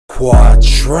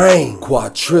Kwatrain,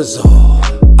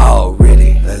 Quatrizzle,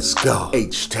 already, let's go.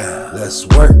 H-Town, let's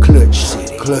work. Clutch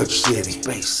City,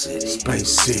 Space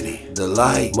City, the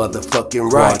light,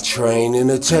 motherfucking right. Kwatrain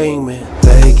Entertainment,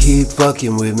 they keep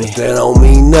fucking with me, they don't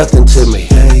mean nothing to me.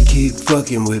 They keep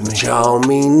fucking with me, y'all don't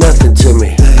mean nothing to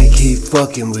me. They keep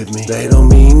fucking with me, they don't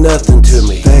mean nothing to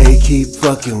me. They keep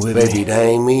fucking with me, baby, they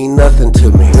ain't mean nothing to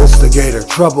me. Instigator,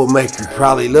 troublemaker,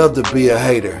 probably love to be a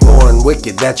hater. Born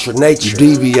wicked, that's your nature. You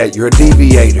deviate, you're a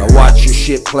deviator. I watch your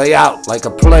shit play out like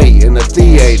a play in a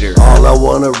theater. All I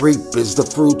wanna reap is the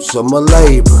fruits of my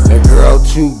labor. That girl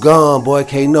too gone, boy,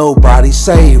 can't nobody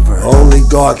save her. Only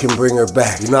God can bring her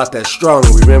back. You're not that strong,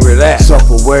 remember that.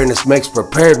 Self-awareness makes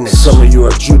preparedness. Some of you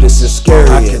are Judas Iscariot.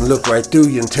 I can look right through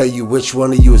you and tell you which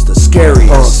one of you is the scariest.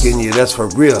 Punk in you, that's for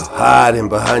real, hiding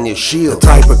behind your shield. The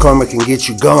type of karma can get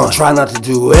you gone. Try not to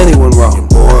do anyone wrong. You're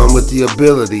born with the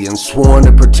ability and sworn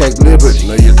to protect liberty.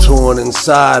 Know you're torn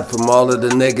inside from all of the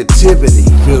negativity.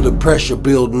 Feel the pressure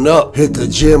building up. Hit the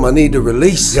gym, I need to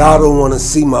release. Y'all don't wanna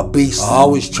see my beast, I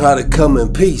always try to come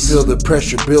in peace. Feel the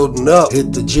pressure building up.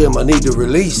 Hit the gym, I need to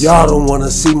release. Y'all don't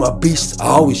wanna see my beast, I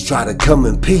always try to come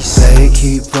in peace. They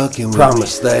keep fucking with me.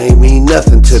 Promise they ain't mean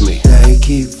nothing to me. They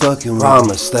keep fucking with me.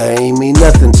 Promise they ain't mean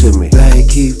nothing to me. They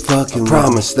keep fucking with me.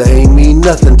 Promise they ain't mean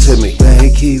nothing to me.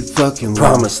 They keep fucking with me.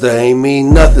 Promise they ain't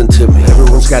mean nothing to me.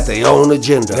 Everyone's got their own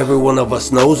agenda. Every one of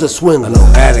us knows a swindler. I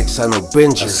know addicts, I know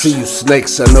bingers. I see you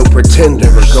snakes, I know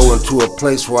pretenders. Never go into a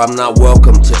place where I'm not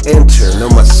welcome to enter. Know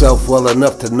myself well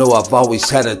enough to know I've always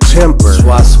had a temper. That's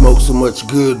why I smoke so much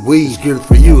good weed. It's good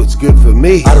for you, it's good for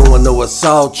me. I don't want no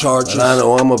assault charges, but I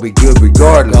know I'm gonna be good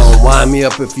regardless. Don't wind me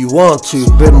up if you want to.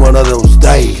 It's been one of those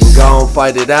days. Can go and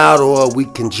fight it out, or we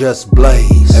can just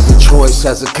blaze. Every choice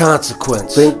has a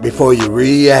consequence. Think before you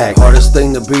react. Hardest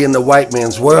thing to be in the white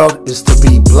man's world is to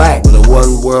be black. With a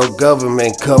one world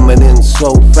government coming in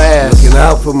so fast. Looking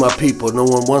out for my people, no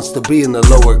one wants to be in the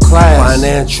lower class.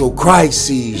 Financial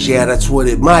crises, yeah, that's what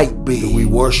it might be. Do we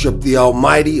worship the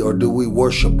Almighty or do we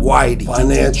worship Whitey?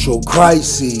 Financial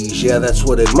crises, yeah, that's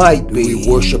what it might be. Do we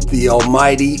worship the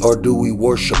Almighty or do we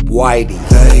worship Whitey?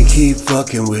 They keep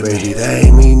fucking with me, baby, they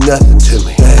ain't mean nothing to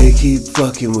me. They keep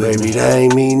fucking with me, baby, they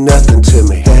ain't mean nothing to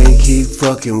me. They keep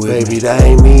fucking with me, baby, they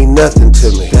ain't mean nothing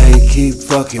to me. They keep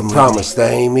fucking with me. Promise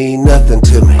they ain't mean nothing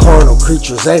to me. Carnal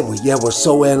creatures, ain't we? Yeah, we're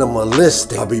so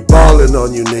animalistic. I'll be balling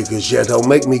on you niggas, yeah, don't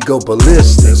make me go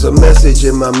ballistic. There's a message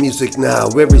in my music now,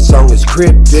 every song is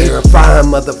cryptic. Terrifying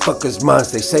motherfuckers'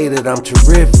 minds, they say that I'm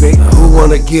terrific. Now, who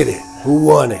wanna get it? Who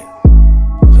want it?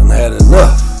 Done had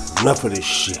enough of this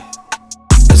shit.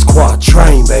 It's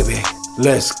Kwatrain, baby,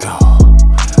 let's go.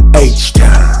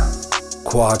 H-Town,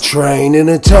 Kwatrain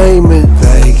Entertainment.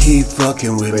 They keep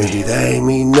fucking with me, baby, they ain't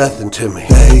mean nothing to me.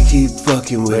 They keep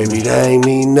fucking with me, baby, they ain't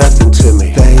mean nothing to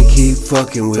me. They keep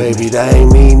fucking with me, baby, they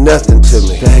ain't mean nothing to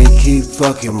me. They keep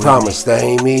fucking with me. Promise they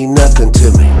ain't mean nothing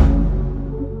to me.